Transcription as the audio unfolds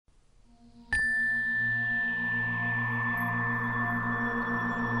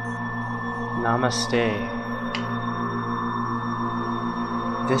Namaste.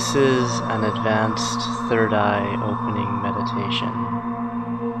 This is an advanced third eye opening meditation.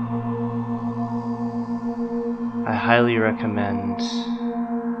 I highly recommend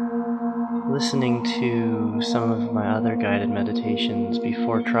listening to some of my other guided meditations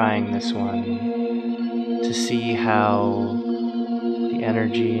before trying this one to see how the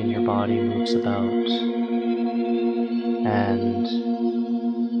energy in your body moves about and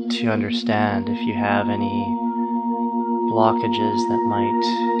to understand if you have any blockages that might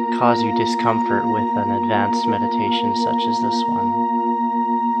cause you discomfort with an advanced meditation such as this one.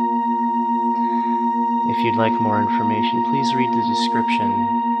 If you'd like more information, please read the description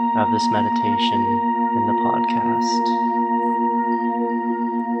of this meditation in the podcast.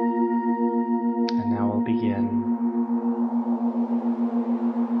 And now we'll begin.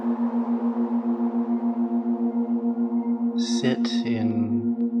 Sit in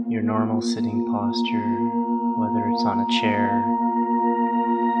your normal sitting posture, whether it's on a chair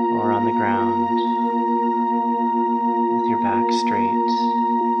or on the ground, with your back straight.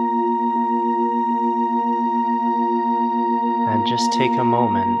 And just take a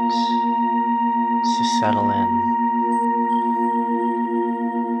moment to settle in.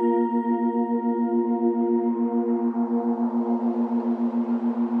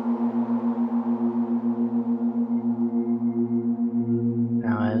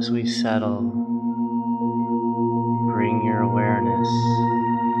 Now, as we settle, bring your awareness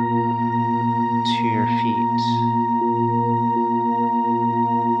to your feet.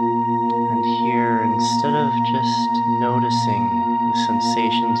 And here, instead of just noticing the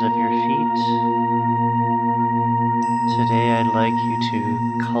sensations of your feet, today I'd like you to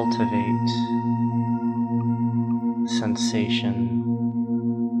cultivate sensation,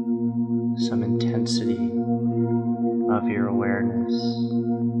 some intensity of your awareness.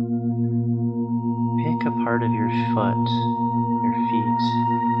 Pick a part of your foot, your feet,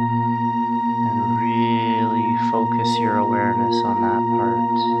 and really focus your awareness on that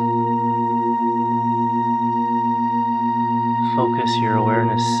part. Focus your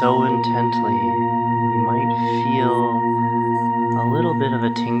awareness so intently, you might feel a little bit of a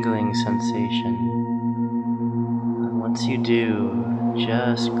tingling sensation. And once you do,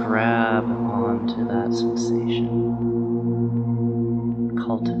 just grab onto that sensation.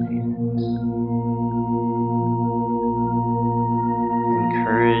 Cultivate it.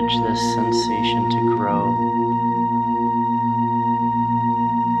 Encourage this sensation to grow.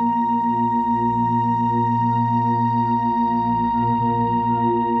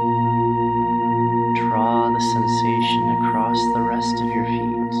 Draw the sensation across the rest of your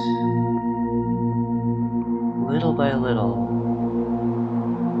feet. Little by little.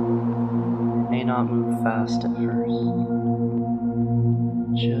 It may not move fast at first.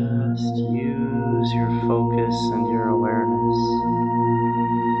 Just use your focus and your awareness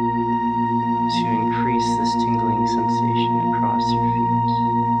to increase this tingling sensation across your feet.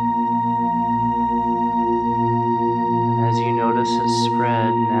 And as you notice it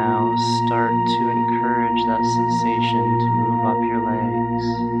spread, now start to encourage that sensation to move up your legs,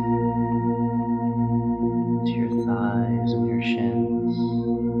 to your thighs and your shins.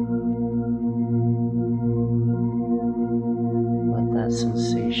 Let that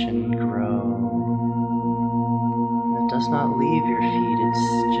sensation grow. It does not leave your feet, it's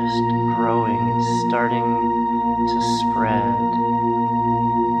just growing, it's starting to spread.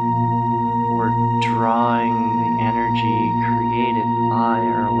 We're drawing the energy created by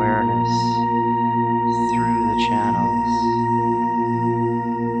our awareness through the channels.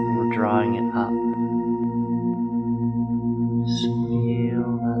 We're drawing it up. Just feel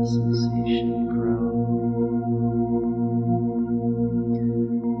that sensation grow.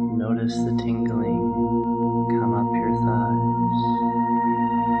 Notice the tingling come up your thighs.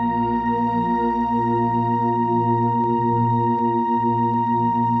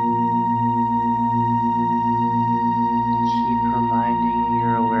 Keep reminding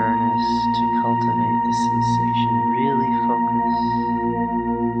your awareness to cultivate the sensation. Really focus.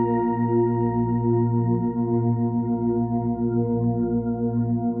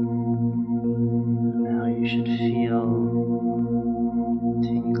 Now you should feel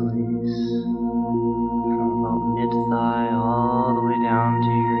tinglies from about mid-thigh all the way down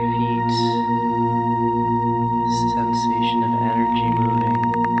to your feet. The sensation of energy moving,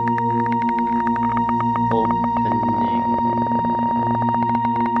 opening,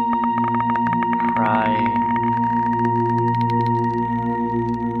 prying.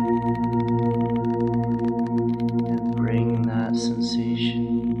 And bring that sensation,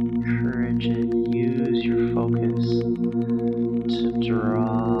 encourage it, use your focus to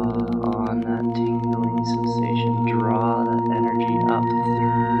draw on that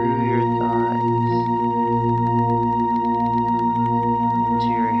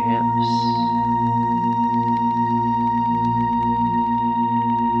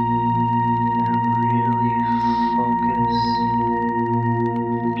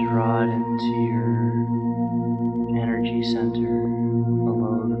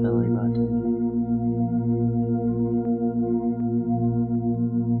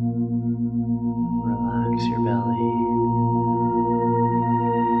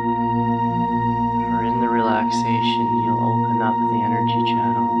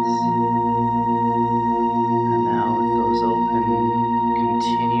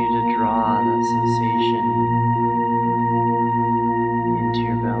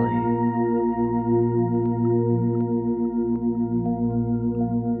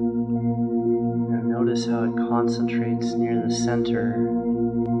concentrates near the center.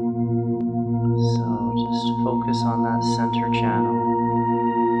 So just focus on that center channel,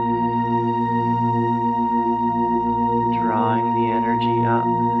 drawing the energy up.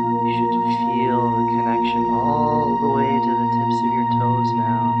 You should feel the connection all the way to the tips of your toes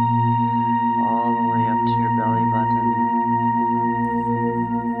now, all the way up to your belly button.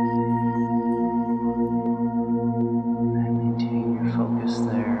 And maintain your focus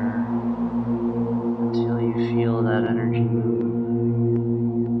there until you feel that energy move.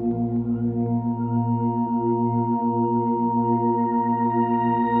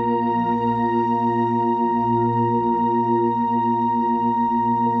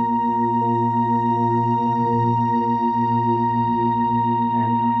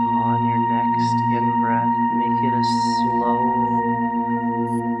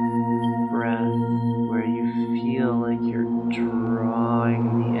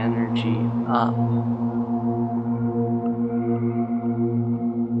 Up.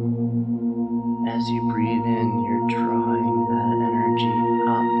 As you breathe in, you're drawing that energy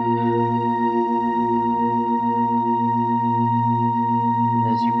up. And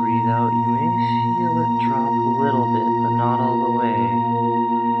as you breathe out, you may feel it drop a little bit, but not all the way.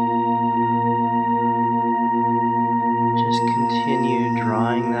 Just continue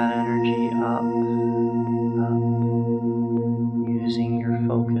drawing that energy up, using your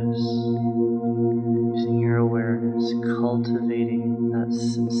focus, using your awareness, cultivating that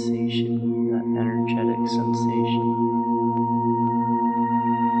sensation, that energetic sensation.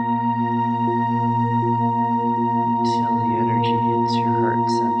 Until the energy hits your heart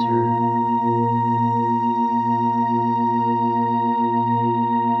center.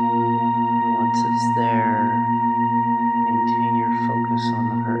 Once it's there, maintain your focus on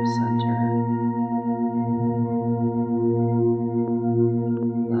the heart center.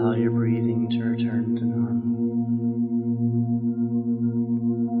 Allow your breathing to return to normal.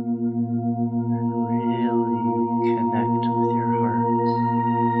 And really connect with your heart.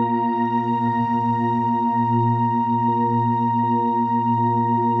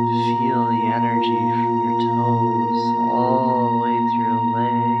 Feel the energy from your toes all the way through your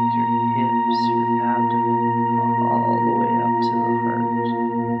legs, your hips, your abdomen, all the way up to the heart.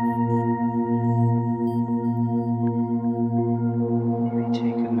 Maybe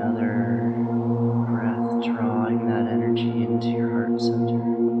take another breath, drawing that energy into your heart center.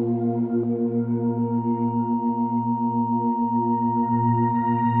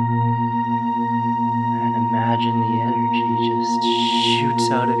 And imagine the energy just shoots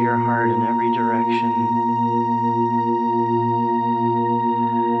out of your heart in every direction.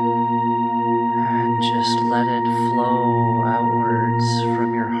 And just let it flow outwards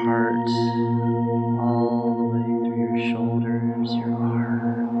from your heart, all the way through your shoulders, your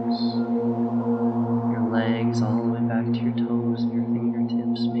arms, your legs, all the way back to your toes and your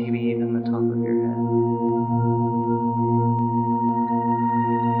fingertips, maybe even the top of your head.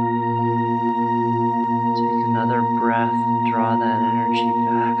 Take another breath, draw that energy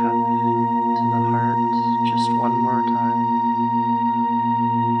back up into the heart just one more time.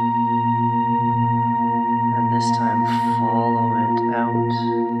 And this time follow it out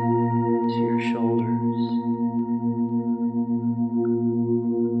to your shoulders.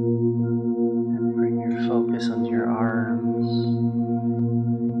 And bring your focus onto your arms.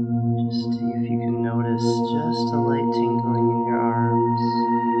 Just see if you can notice just a light tingling in your arms.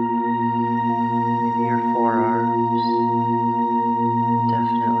 Maybe your forearms.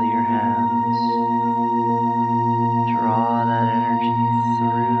 Definitely your hands. Draw that energy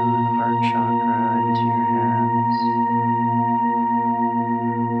through the heart chakra into your hands.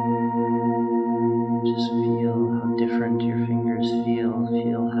 Just feel how different your fingers feel.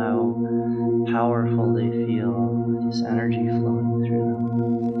 Feel how powerful they feel with this energy flowing through them.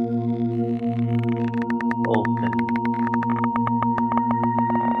 Open.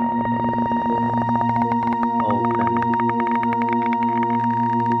 Open.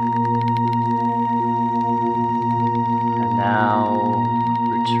 And now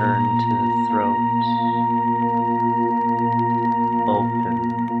return to the throat. Open.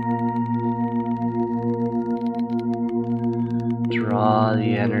 Draw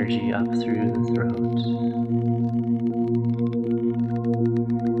the energy up through the throat.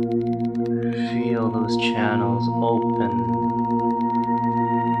 Feel those channels open.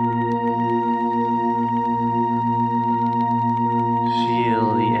 Feel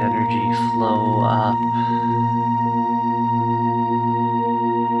the energy flow up.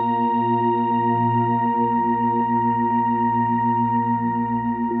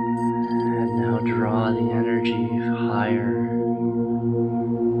 And now draw the energy higher.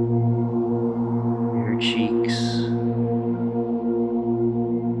 Your cheeks,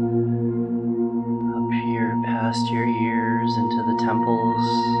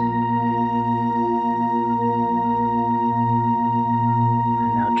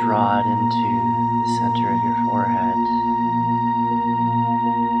 draw it into the center of your forehead.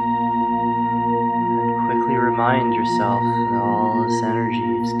 And quickly remind yourself that all this energy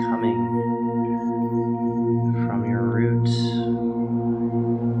is coming from your roots,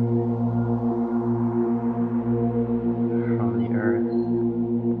 from the earth.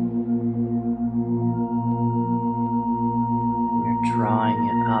 You're drawing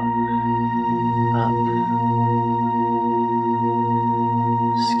it up, up.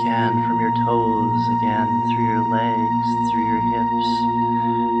 Scan from your toes again, through your legs, through your hips,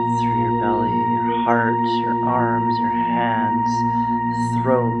 through your belly, your heart, your arms, your hands,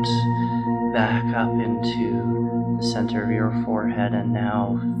 throat, back up into the center of your forehead, and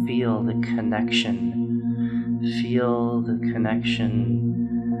now feel the connection. Feel the connection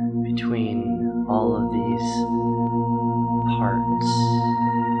between all of these parts.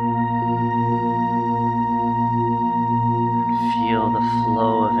 Feel the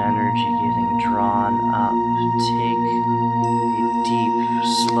flow of energy getting drawn up. Take a deep,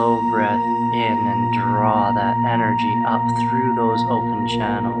 slow breath in and draw that energy up through those open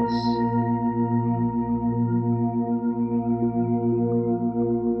channels.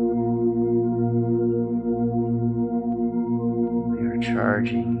 We are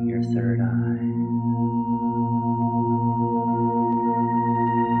charging your third eye.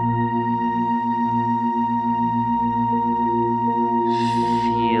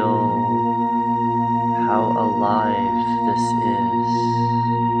 Feel how alive this is.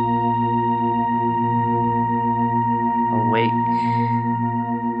 Awake.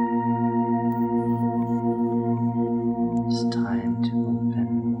 It's time to open.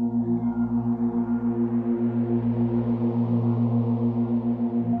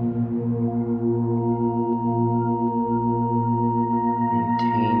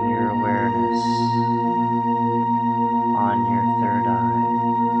 Maintain your awareness on your third eye.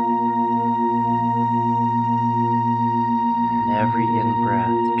 And every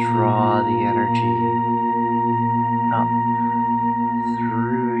in-breath, draw the energy up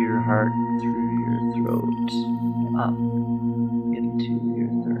through your heart, through your throat, up into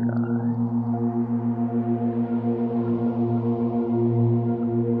your third eye.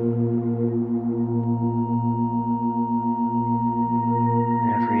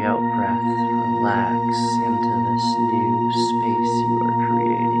 Every out-breath, relax into this new space you are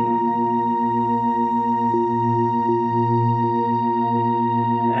creating.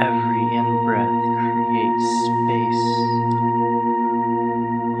 Every in-breath creates space,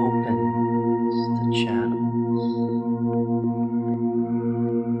 opens the channels,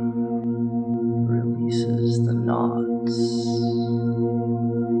 releases the knots.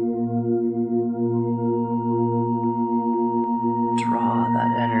 Draw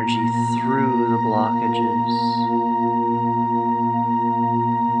that energy through the blockages.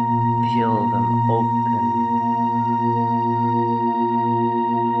 Feel them open.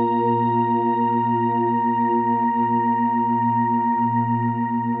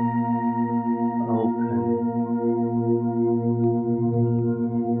 Open.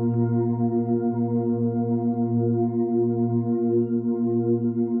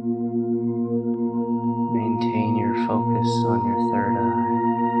 Maintain your focus on your third eye.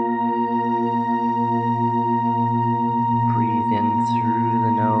 Breathe in through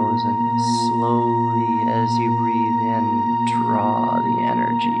the nose, and slowly as you breathe in, draw the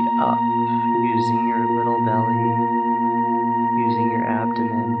energy up using your little belly, using your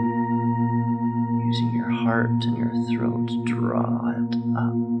abdomen, using your heart and your throat. Draw it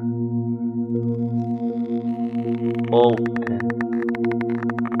up. Open.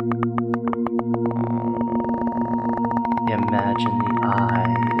 Imagine the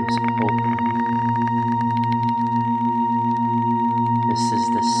eye is open. This is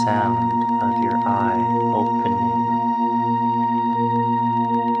the sound of your eye opening.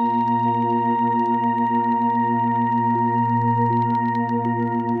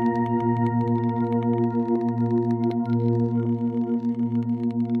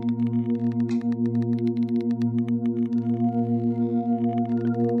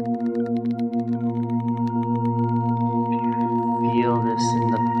 Feel this in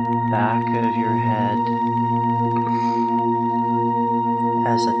the back of your head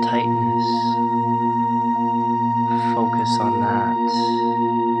as a tightness. Focus on that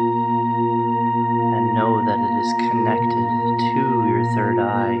and know that it is connected to your third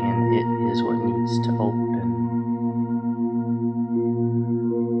eye, and it is what needs to open.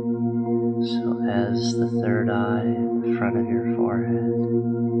 So as the third eye in front of your forehead,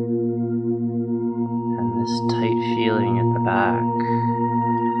 and this tight feeling at the back,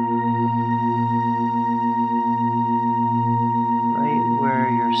 right where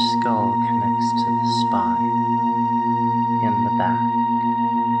your skull connects to the spine in the back.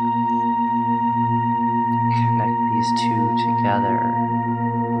 Connect these two together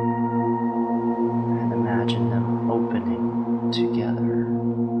and imagine them opening together.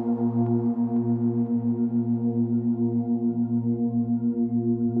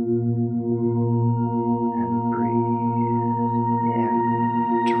 And breathe in,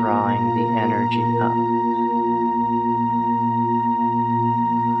 drawing the energy up.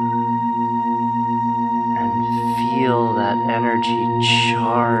 And feel that energy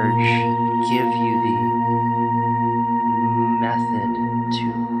charge give you the method to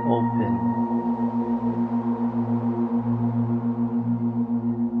open.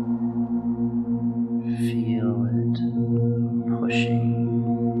 Feel it pushing,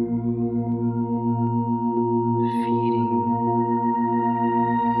 feeding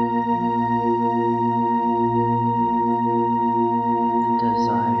the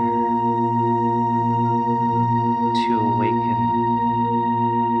desire to awaken,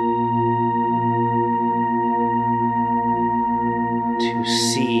 to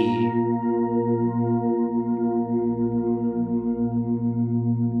see.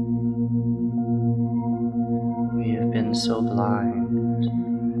 We have been so blind,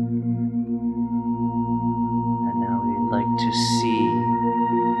 and now we'd like to see.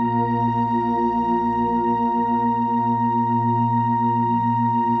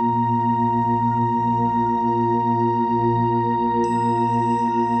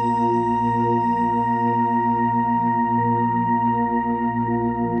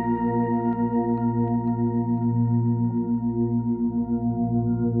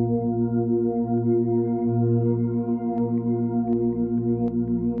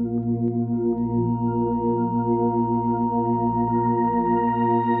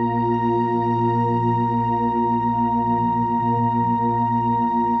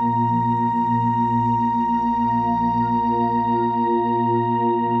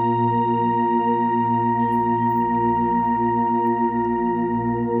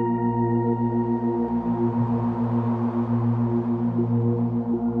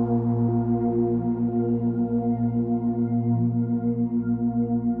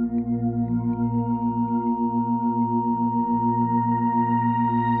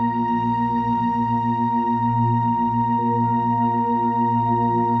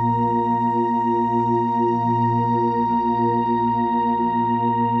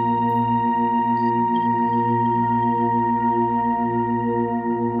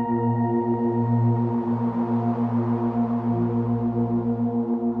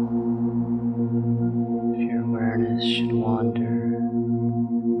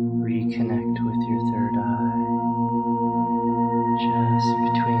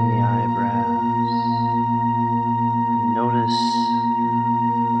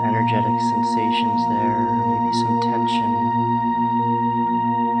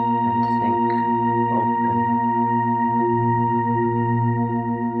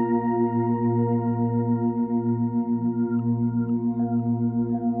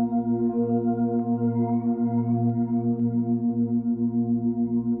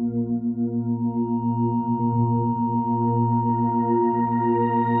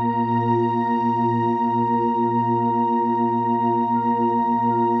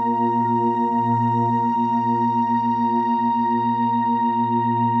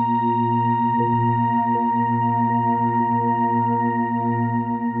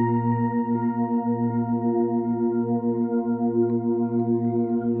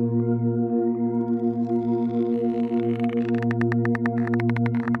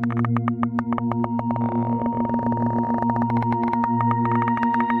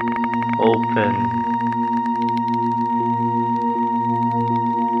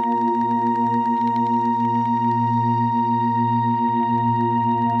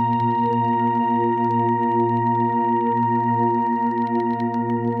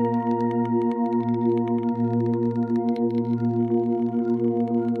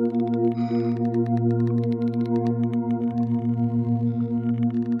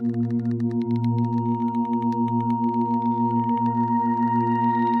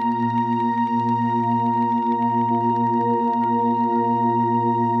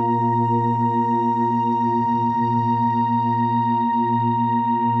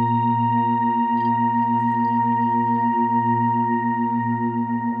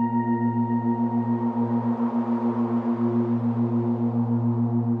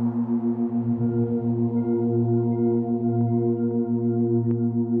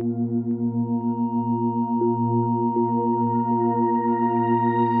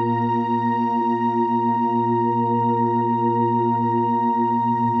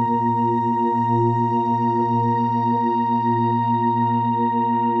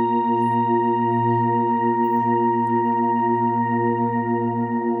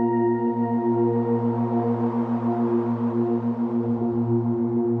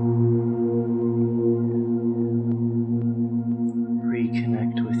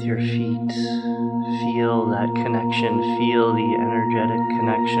 connection. Feel the energetic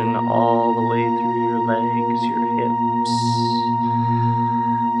connection all the way through your legs, your hips,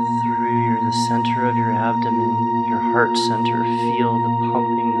 through the center of your abdomen, your heart center. Feel the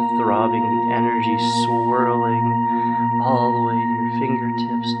pumping, the throbbing, the energy swirling all the way to your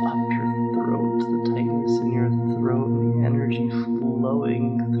fingertips, up your throat, the tightness in your throat, and the energy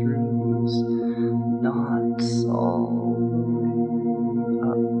flowing through these knots all the way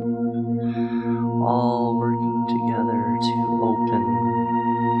up, all working together to open,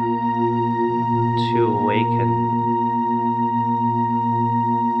 to awaken.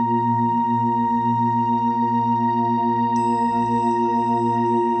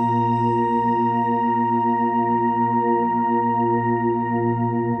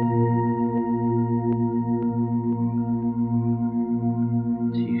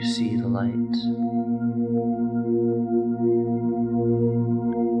 Do you see the light?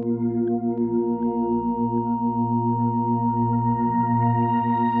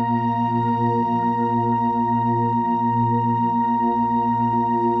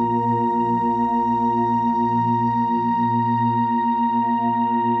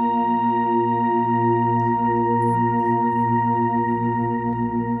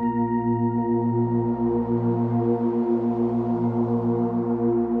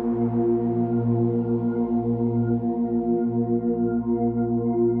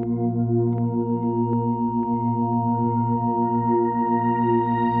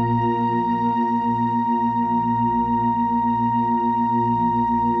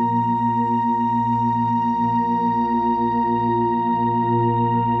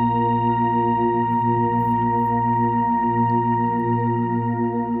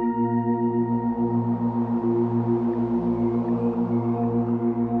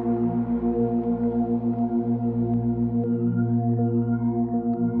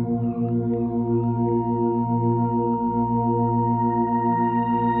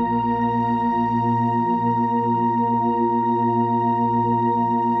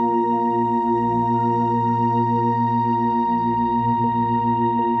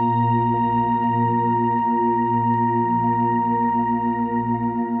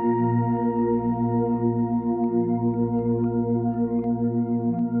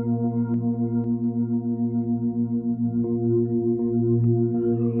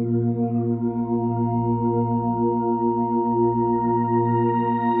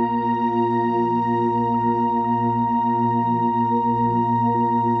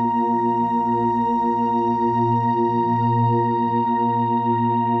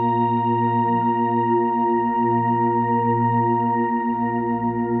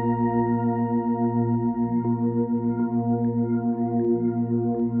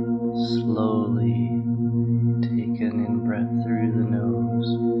 Slowly take an in-breath through the nose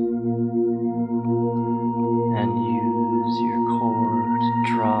and use your core to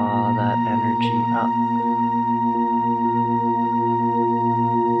draw that energy up.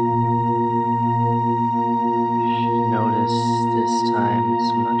 You should notice this time is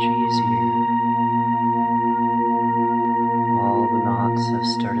much easier. All the knots have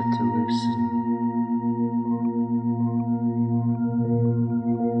started to loosen.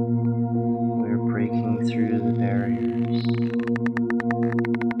 Breaking through the barriers.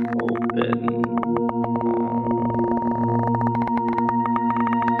 Open.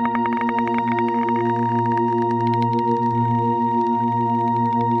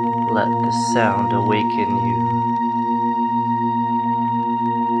 Let the sound awaken you.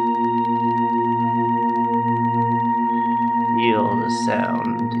 Feel the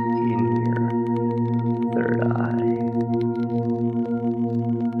sound in your third eye.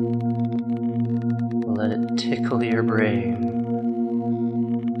 Let it tickle your brain.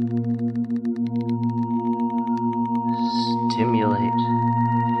 Stimulate.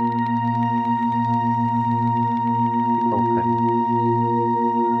 Open.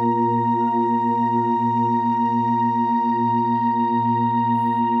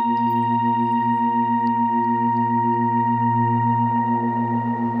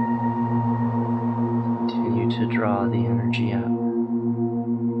 Continue to draw the energy up.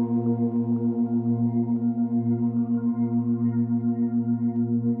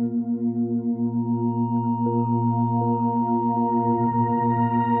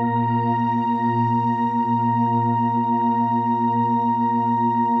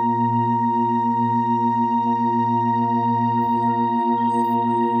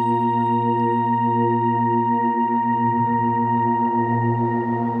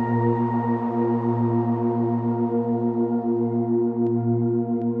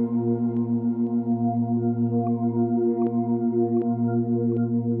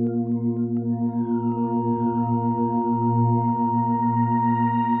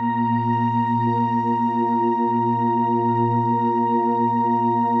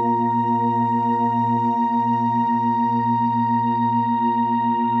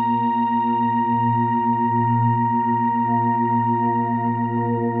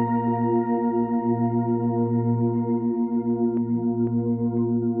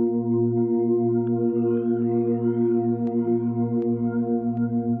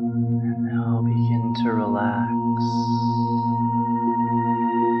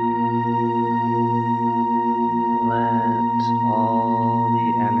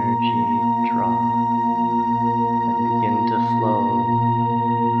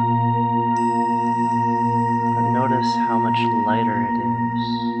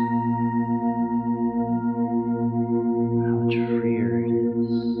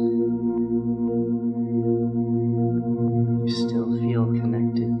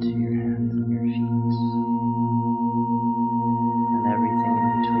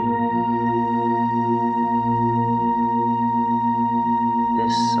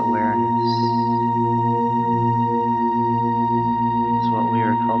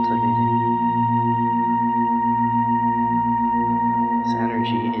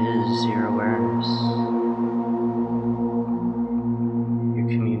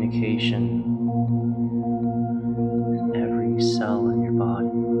 meditation with every cell in your body.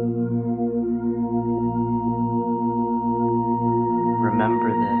 Remember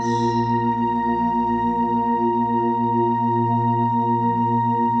this.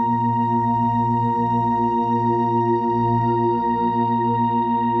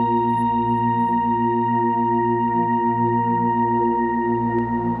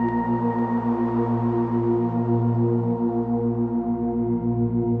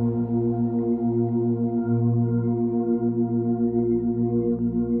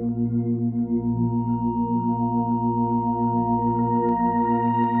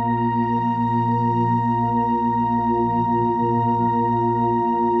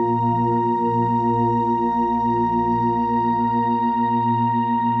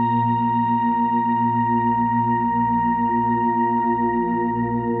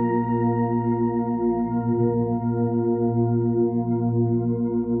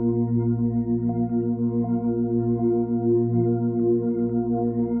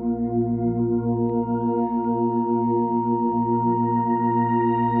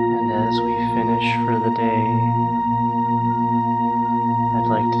 As we finish for the day, I'd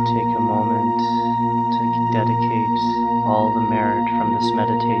like to take a moment to dedicate all the merit from this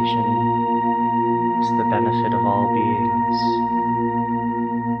meditation to the benefit of all beings.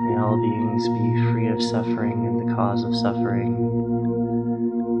 May all beings be free of suffering and the cause of suffering.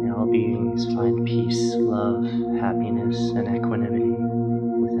 May all beings find peace, love, happiness, and equanimity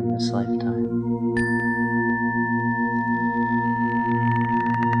within this lifetime.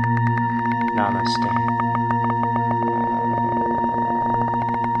 Namaste.